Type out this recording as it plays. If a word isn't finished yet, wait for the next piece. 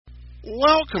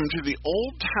Welcome to the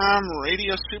Old Time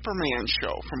Radio Superman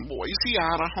Show from Boise,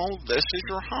 Idaho. This is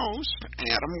your host,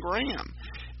 Adam Graham.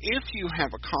 If you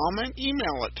have a comment,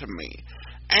 email it to me,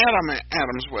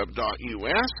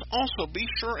 adam@adamsweb.us. Also, be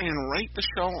sure and rate the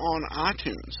show on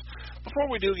iTunes. Before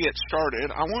we do get started,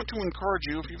 I want to encourage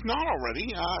you, if you've not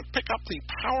already, pick up the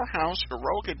Powerhouse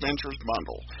Heroic Adventures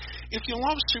bundle. If you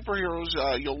love superheroes,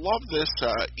 you'll love this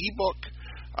ebook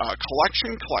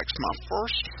collection. Collects my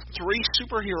first 3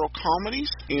 superhero comedies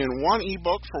in one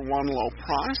ebook for one low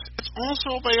price. It's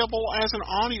also available as an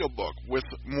audiobook with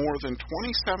more than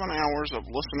 27 hours of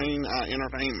listening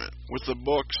entertainment, with the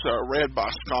books read by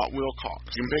Scott Wilcox.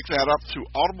 You can pick that up through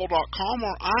audible.com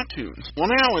or iTunes. Well,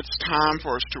 now it's time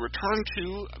for us to return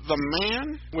to The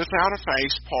Man Without a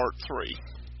Face Part 3,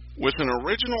 with an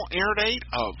original air date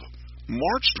of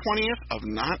March 20th of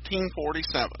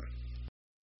 1947.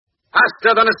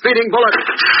 Faster than a speeding bullet.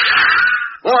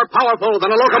 More powerful than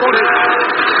a locomotive.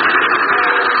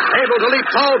 Able to leap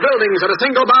tall buildings at a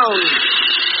single bound.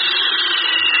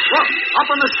 Look,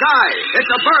 up in the sky. It's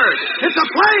a bird. It's a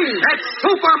plane. It's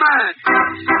Superman.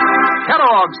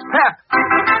 Kellogg's Pep.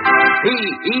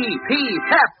 P-E-P,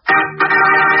 Pep.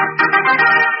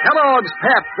 Kellogg's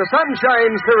Pep, the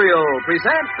Sunshine Cereal,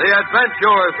 presents The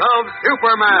Adventures of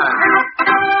Superman.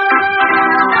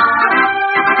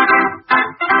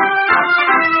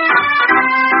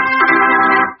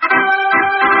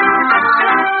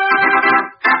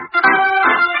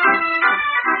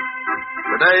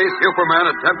 Today, Superman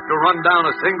attempts to run down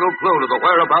a single clue to the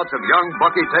whereabouts of young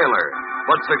Bucky Taylor,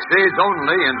 but succeeds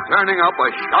only in turning up a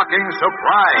shocking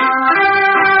surprise.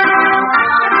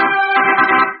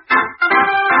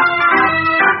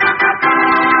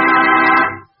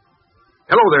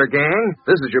 Hello there, gang.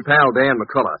 This is your pal, Dan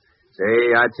McCullough.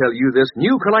 Say, I tell you, this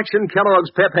new collection Kellogg's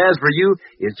Pep has for you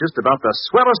is just about the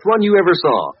swellest one you ever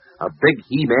saw. A big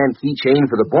He-Man keychain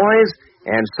for the boys,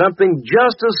 and something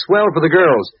just as swell for the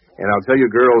girls. And I'll tell you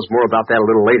girls more about that a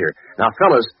little later. Now,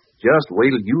 fellas, just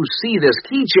wait till you see this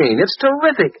keychain. It's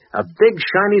terrific. A big,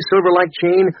 shiny, silver-like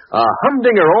chain, a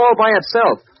humdinger all by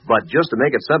itself. But just to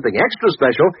make it something extra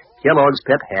special, Kellogg's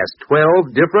Pep has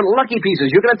 12 different lucky pieces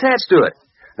you can attach to it.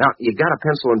 Now, you got a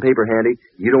pencil and paper handy.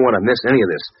 You don't want to miss any of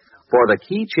this. For the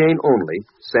keychain only,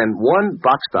 send 1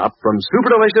 box top from Super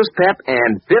Delicious Pep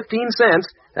and 15 cents,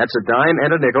 that's a dime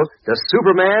and a nickel, to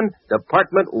Superman,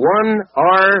 Department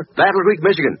 1R, Battle Creek,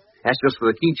 Michigan. That's just for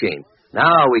the keychain.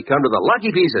 Now we come to the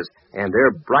lucky pieces, and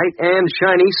they're bright and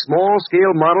shiny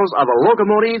small-scale models of a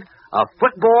locomotive, a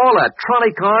football, a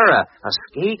trolley car, a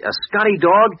skate, a Scotty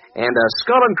dog, and a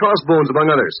skull and crossbones, among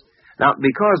others. Now,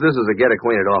 because this is a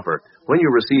get-acquainted offer, when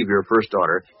you receive your first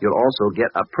order, you'll also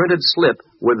get a printed slip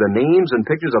with the names and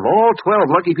pictures of all 12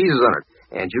 lucky pieces on it.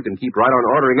 And you can keep right on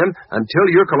ordering them until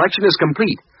your collection is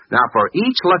complete. Now, for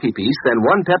each lucky piece, send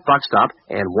 1 Pep box top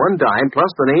and 1 dime, plus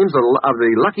the names of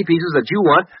the lucky pieces that you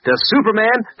want, to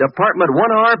Superman, Department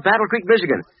 1R, Battle Creek,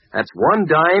 Michigan. That's 1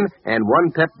 dime and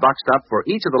 1 Pep box top for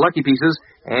each of the lucky pieces,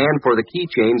 and for the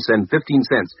keychain, send 15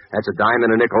 cents. That's a dime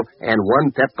and a nickel, and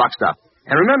 1 Pep box top.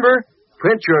 And remember,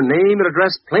 print your name and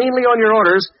address plainly on your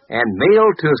orders and mail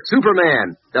to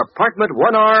Superman, Department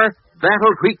 1R,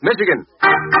 Battle Creek, Michigan.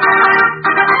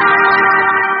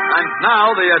 And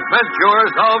now, the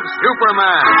adventures of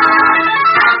Superman.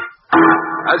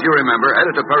 As you remember,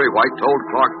 Editor Perry White told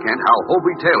Clark Kent how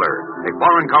Hobie Taylor, a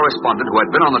foreign correspondent who had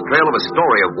been on the trail of a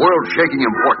story of world-shaking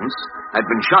importance, had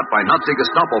been shot by Nazi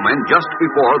Gestapo men just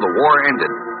before the war ended.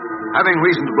 Having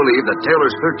reason to believe that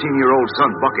Taylor's 13-year-old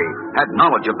son, Bucky, had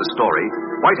knowledge of the story,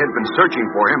 White had been searching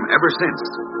for him ever since.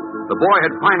 The boy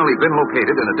had finally been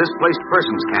located in a displaced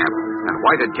persons camp, and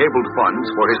White had cabled funds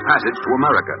for his passage to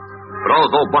America. But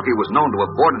although Bucky was known to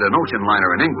have boarded an ocean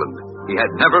liner in England, he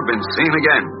had never been seen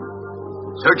again.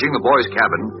 Searching the boy's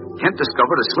cabin, Kent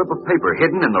discovered a slip of paper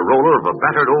hidden in the roller of a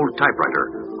battered old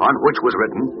typewriter, on which was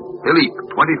written,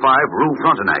 Philippe, 25 Rue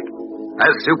Frontenac.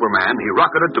 As Superman, he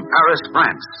rocketed to Paris,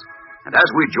 France. And as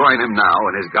we join him now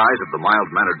in his guise of the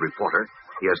mild-mannered reporter,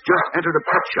 he has just entered a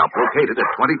pet shop located at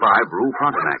 25 Rue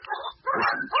Frontenac.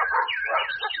 Listen.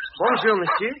 Bonjour,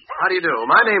 monsieur. How do you do?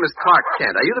 My name is Clark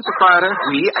Kent. Are you the proprietor?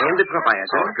 Oui, I am the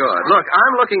proprietor. Oh, good. Look,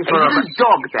 I'm looking for a little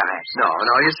dog, perhaps. No,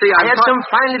 you see, I have some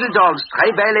fine little dogs,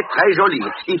 très belles et très jolies.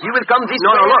 If you will come this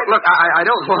way... No, look, I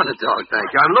don't want a dog, thank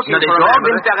you. I'm looking for a dog,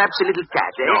 then perhaps a little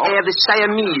cat. No. I have the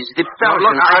Siamese, the Persian... No,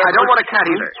 look, I don't want a cat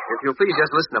either. If you'll please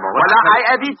just listen a moment. Voilà, I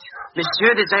have it.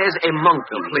 Monsieur desires a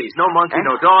monkey. No, please, no monkey,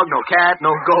 no dog, no cat, no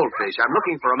goldfish. I'm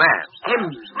looking for a man. A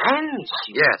man,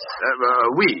 monsieur? Yes,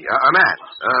 oui, a man.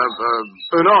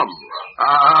 Un homme.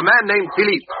 A man named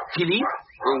Philippe. Philippe?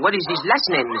 What is his last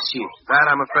name, monsieur? That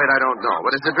I'm afraid I don't know.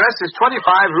 But his address is 25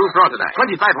 Rue Frontenac.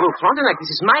 25 Rue Frontenac.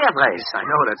 This is my address. I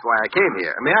know, that's why I came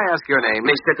here. May I ask your name?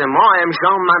 Mais certainement, I am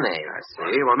Jean Manet. I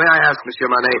see. Well, may I ask, Monsieur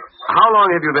Manet, how long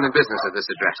have you been in business at this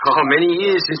address? Oh, many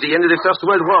years, since the end of the First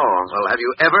World War. Well, have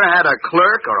you ever had a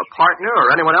clerk or a partner or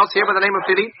anyone else here by the name of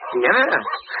Philippe? Never.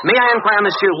 May I inquire,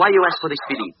 monsieur, why you ask for this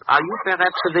Philippe? Are you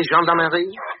perhaps of the gendarmerie?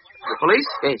 The police?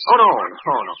 Yes. Oh, no.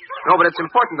 No, but it's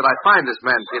important that I find this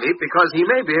man, Philippe, because he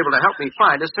may be able to help me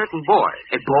find a certain boy.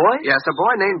 A boy? Yes, a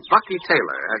boy named Bucky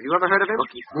Taylor. Have you ever heard of him?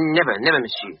 Bucky? Never,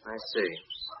 monsieur. I see.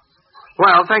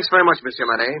 Well, thanks very much, Monsieur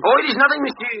Manet. Oh, it is nothing,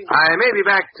 monsieur. I may be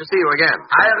back to see you again.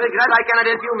 I regret I cannot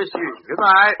help you, monsieur.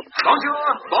 Goodbye.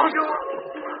 Bonjour.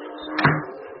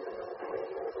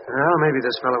 Well, maybe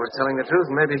this fellow was telling the truth,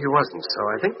 and maybe he wasn't. So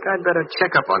I think I'd better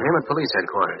check up on him at police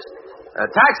headquarters.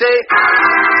 Taxi!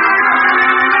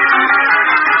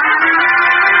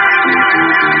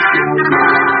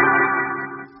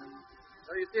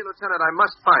 So you see, Lieutenant, I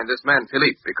must find this man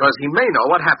Philippe, because he may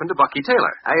know what happened to Bucky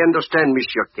Taylor. I understand,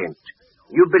 Monsieur Kent.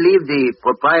 You believe the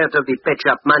proprietor of the pet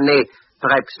shop Manet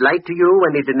perhaps lied to you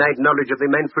when he denied knowledge of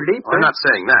the man Philippe? I'm not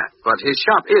saying that, but his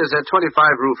shop is at 25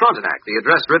 Rue Frontenac, the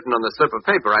address written on the slip of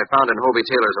paper I found in Hobie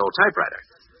Taylor's old typewriter.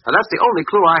 And that's the only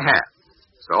clue I have.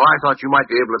 So I thought you might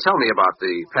be able to tell me about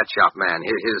the pet shop man,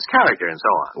 his character and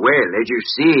so on. Well, as you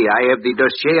see, I have the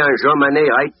dossier on Jean Manet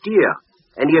right here,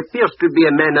 and he appears to be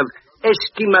a man of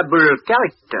estimable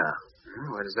character.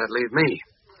 Where does that leave me?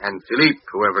 And Philippe,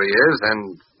 whoever he is,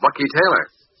 and Bucky Taylor.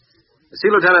 You see,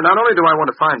 Lieutenant, not only do I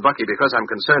want to find Bucky because I'm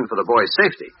concerned for the boy's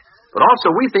safety, but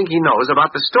also we think he knows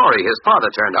about the story his father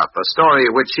turned up, a story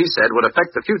which he said would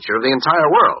affect the future of the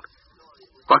entire world.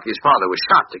 Bucky's father was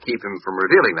shot to keep him from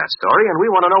revealing that story, and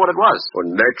we want to know what it was.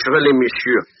 Well, naturally,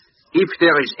 monsieur. If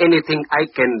there is anything I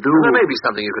can do... Well, there may be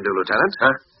something you can do, Lieutenant.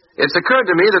 Huh? It's occurred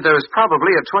to me that there is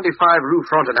probably a 25 Rue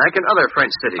Frontenac in other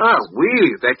French cities. Ah,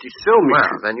 oui, that is so,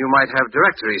 monsieur. Well, then you might have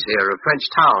directories here of French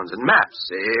towns and maps,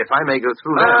 if I may go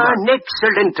through them. An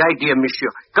excellent idea,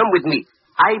 monsieur. Come with me.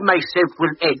 I myself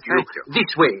will aid you. Thank you.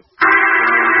 This way.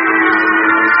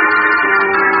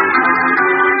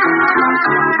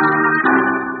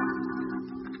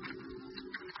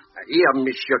 Here,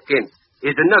 Monsieur Kent,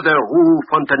 is another Rue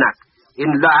Frontenac in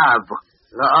Le Havre.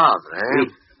 Le Havre, eh? Oui.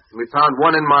 We found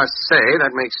one in Marseille.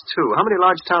 That makes two. How many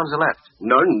large towns are left?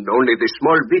 None, only the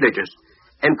small villages.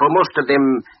 And for most of them,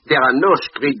 there are no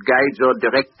street guides or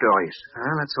directories.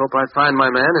 Well, let's hope I find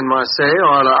my man in Marseille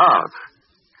or Le Havre.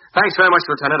 Thanks very much,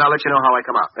 Lieutenant. I'll let you know how I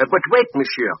come out. But wait,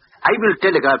 monsieur. I will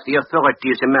telegraph the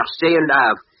authorities in Marseille and Le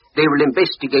Havre. They will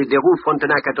investigate the Rue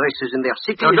Frontenac addresses in their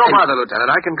cities. No, don't bother,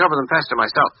 Lieutenant. I can cover them faster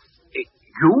myself.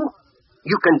 You?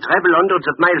 You can travel hundreds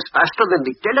of miles faster than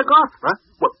the telegraph? Huh?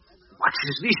 What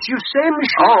is this you say,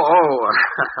 monsieur?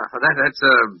 That's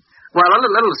a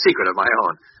little secret of my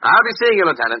own. I'll be seeing you,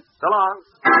 Lieutenant. So long.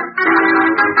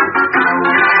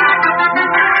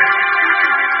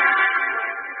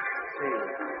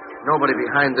 Nobody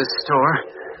behind this store.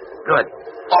 Good.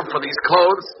 Off for these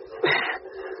clothes.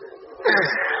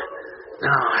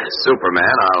 Now, as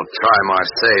Superman, I'll try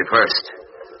Marseille first.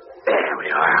 There we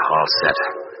are, all set.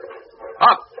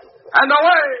 Up and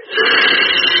away!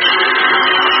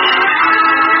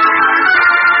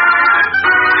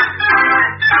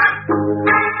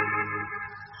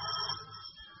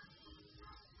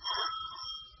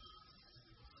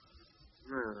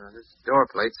 This door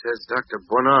plate says Dr.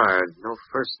 Bonnard. No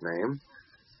first name.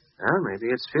 Well, maybe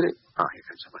it's Philippe. Oh, here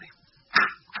comes somebody.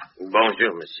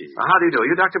 Bonjour, monsieur. How do you do?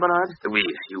 You Dr. Bonnard? Oui,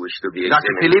 you wish to be Dr.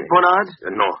 examined. Philippe Bonnard?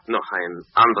 No, I am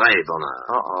André Bonnard.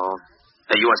 Uh-oh.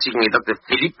 You are seeking Dr.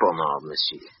 Philippe Bonnard,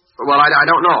 monsieur. Well, I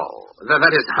don't know.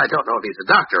 That is, I don't know if he's a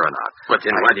doctor or not. But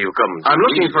then why do you come? I'm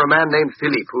looking for a man named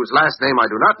Philippe, whose last name I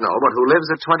do not know, but who lives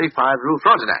at 25 Rue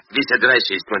Frontenac. This address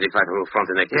is 25 Rue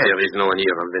Frontenac. Yes. There is no one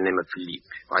here of the name of Philippe.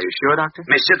 Are you sure, Doctor?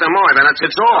 Mais certainement, eh bien, that's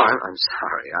all. I'm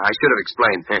sorry. I should have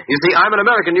explained. You see, I'm an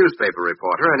American newspaper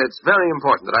reporter, and it's very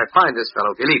important that I find this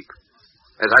fellow Philippe.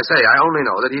 As I say, I only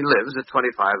know that he lives at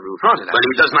 25 Rue Frontenac. But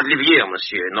he does not live here,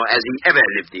 monsieur, nor has he ever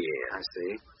lived here. I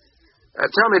see.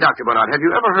 Tell me, Dr. Bernard, have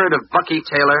you ever heard of Bucky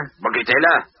Taylor? Bucky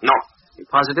Taylor? No. You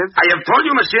positive? I have told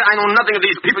you, monsieur, I know nothing of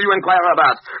these people you inquire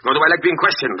about. Nor do I like being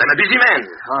questioned. I'm a busy man.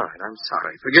 All right, I'm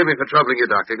sorry. Forgive me for troubling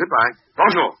you, Doctor. Goodbye.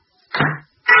 Bonjour.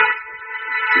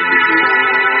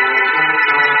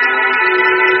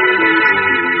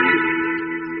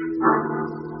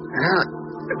 Well,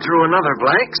 I drew another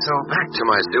blank, so back to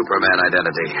my Superman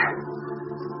identity.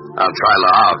 I'll try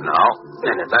Le Havre now.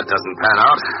 And if that doesn't pan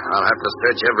out, I'll have to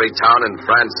search every town in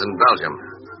France and Belgium.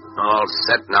 All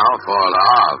set now for Le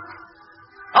Havre.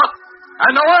 Up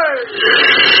and away!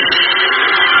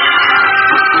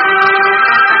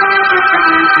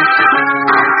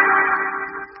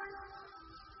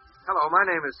 Hello, my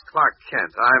name is Clark Kent.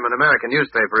 I'm an American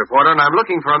newspaper reporter, and I'm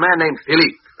looking for a man named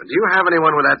Philippe. Do you have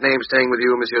anyone with that name staying with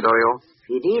you, Monsieur Doriot?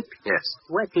 Philippe? Yes.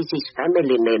 What is his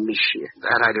family name, monsieur?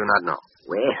 That I do not know.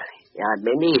 Well, there are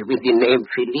many with the name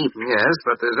Philippe. Yes,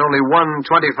 but there's only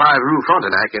 125 Rue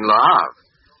Frontenac in Le Havre.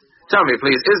 Tell me,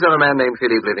 please, is there a man named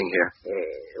Philippe living here?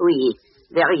 Oui,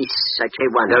 there is such a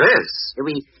one. There is?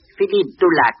 Oui, Philippe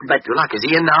Dulac, but... Dulac, is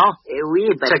he in now?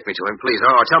 Oui, but... Take me to him, please,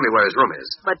 or tell me where his room is.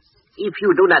 But if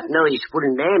you do not know his full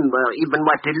name, or even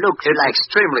what he looks like... It's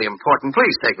extremely important.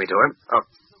 Please take me to him. Oh,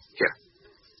 here.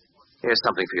 Here's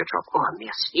something for your trouble. Oh,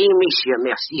 merci, monsieur,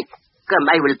 merci. Come,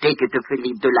 I will take you to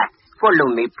Philippe Dulac.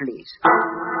 Follow me, please.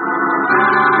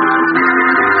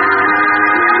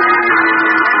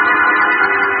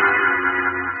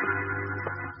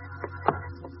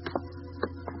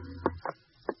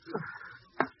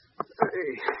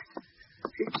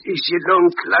 It is a long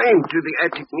climb to the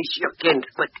attic, Monsieur Kent,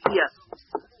 but here...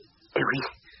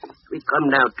 We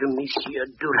come now to Monsieur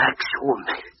Dulac's room.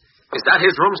 Is that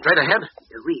his room straight ahead?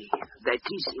 Oui, that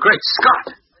is it. Great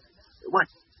Scott! What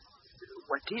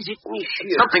is it,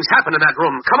 monsieur? Something's happened in that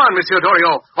room. Come on, Monsieur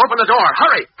Doriot. Open the door.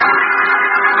 Hurry!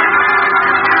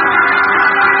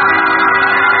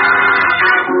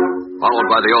 Followed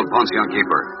by the old pension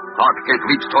keeper, Clark Kent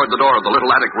leaps toward the door of the little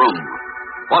attic room.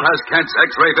 What has Kent's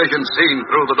X-ray vision seen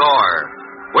through the door?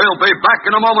 We'll be back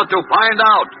in a moment to find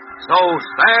out. So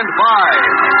stand by.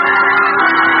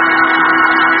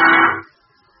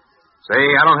 Say,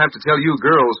 I don't have to tell you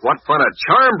girls what fun a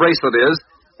charm bracelet is.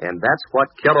 And that's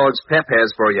what Kellogg's Pep has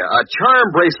for you. A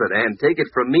charm bracelet. And take it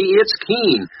from me, it's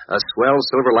keen. A swell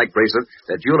silver-like bracelet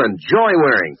that you'll enjoy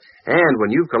wearing. And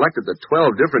when you've collected the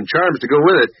 12 different charms to go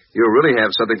with it, you'll really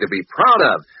have something to be proud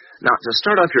of. Now, to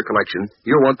start off your collection,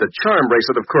 you'll want the charm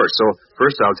bracelet, of course. So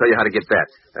first, I'll tell you how to get that.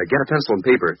 Get a pencil and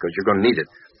paper, because you're going to need it.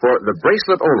 For the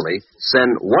bracelet only,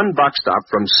 send one box stop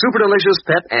from Super Delicious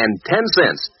Pep and 10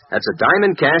 cents. That's a dime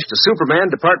in cash to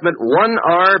Superman, Department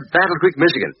 1R, Battle Creek,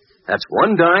 Michigan. That's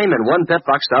 $1 and 1 Pep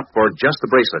box stop for just the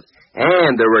bracelet.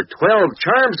 And there were 12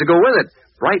 charms to go with it.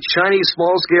 Bright, shiny,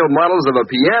 small-scale models of a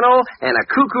piano and a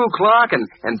cuckoo clock and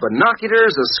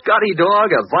binoculars, a Scotty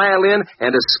dog, a violin,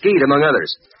 and a skate, among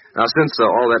others. Now, since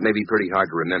all that may be pretty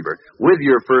hard to remember, with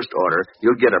your first order,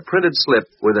 you'll get a printed slip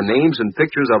with the names and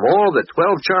pictures of all the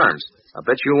 12 charms. I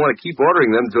bet you'll want to keep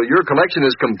ordering them until your collection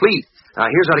is complete. Now,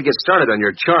 here's how to get started on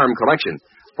your charm collection.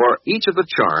 For each of the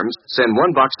charms, send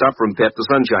one box stop from Pep, the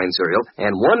Sunshine cereal,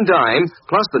 and $1,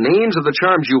 plus the names of the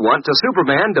charms you want to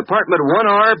Superman, Department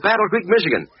 1R, Battle Creek,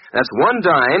 Michigan. That's $1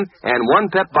 and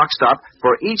 1 Pep box stop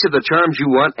for each of the charms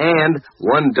you want, and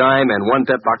 $1 and 1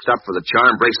 Pep box stop for the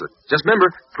charm bracelet. Just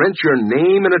remember, print your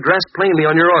name and address plainly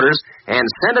on your orders, and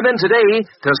send them in today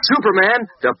to Superman,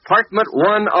 Department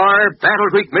 1R, Battle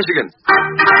Creek, Michigan.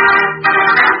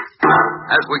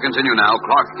 As we continue now,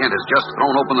 Clark Kent has just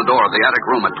thrown open the door of the attic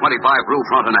room at 25 Rue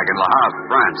Frontenac in Le Havre,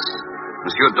 France.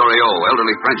 Monsieur Doriot,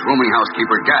 elderly French rooming house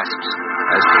keeper, gasps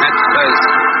as Kent says...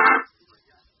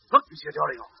 Look, Monsieur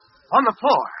Doriot, on the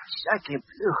floor. Sacre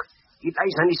bleu. He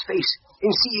lies on his face,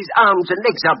 and see his arms and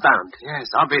legs are bound.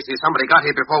 Yes, obviously somebody got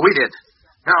here before we did.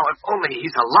 Now, if only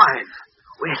he's alive.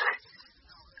 Well,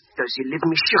 does he live,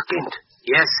 Monsieur Kent?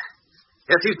 Yes.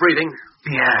 Yes, he's breathing.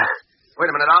 Yeah. Wait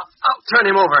a minute, I'll turn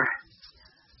him over.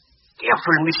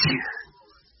 Careful, monsieur.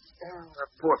 The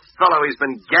poor fellow, he's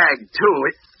been gagged, too.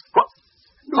 What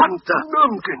the...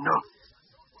 No.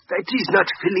 That is not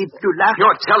Philippe Dulac.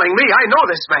 You're telling me? I know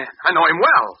this man. I know him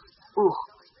well.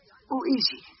 Who is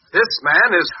he? This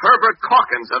man is Herbert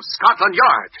Calkins of Scotland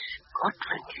Yard.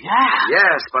 Scotland Yard?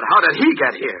 Yes, but how did he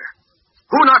get here?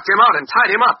 Who knocked him out and tied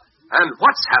him up? And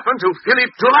what's happened to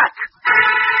Philippe Dulac?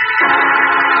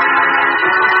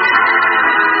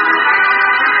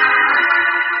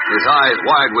 His eyes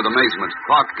wide with amazement,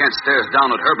 Clark Kent stares down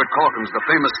at Herbert Calkins, the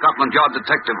famous Scotland Yard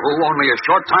detective who, only a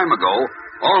short time ago,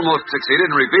 almost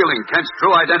succeeded in revealing Kent's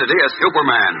true identity as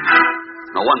Superman.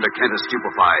 No wonder Kent is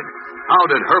stupefied. How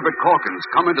did Herbert Calkins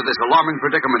come into this alarming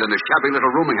predicament in the shabby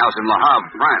little rooming house in Le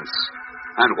Havre, France?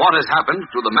 And what has happened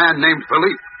to the man named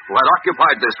Philippe, who had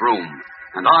occupied this room,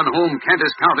 and on whom Kent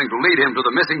is counting to lead him to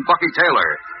the missing Bucky Taylor,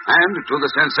 and to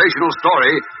the sensational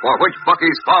story for which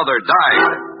Bucky's father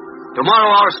died?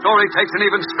 Tomorrow our story takes an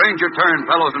even stranger turn,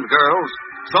 fellows and girls.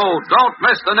 So don't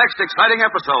miss the next exciting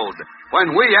episode,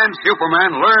 when we and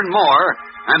Superman learn more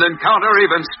and encounter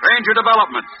even stranger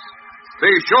developments.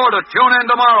 Be sure to tune in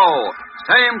tomorrow.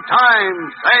 same time,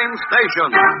 same station.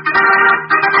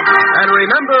 And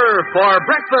remember, for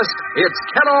breakfast, it's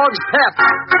Kellogg's Pep.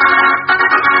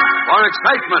 For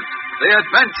excitement, the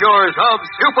adventures of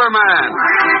Superman.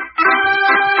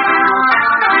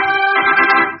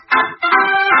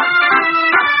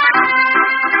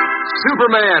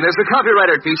 Superman is a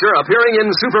copyrighted feature appearing in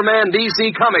Superman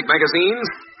DC comic magazines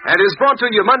and is brought to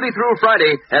you Monday through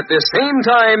Friday at this same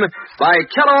time by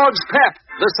Kellogg's Pep,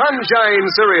 the Sunshine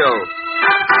Cereal.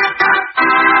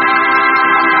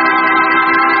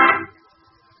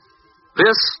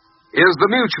 This is the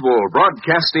Mutual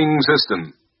Broadcasting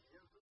System.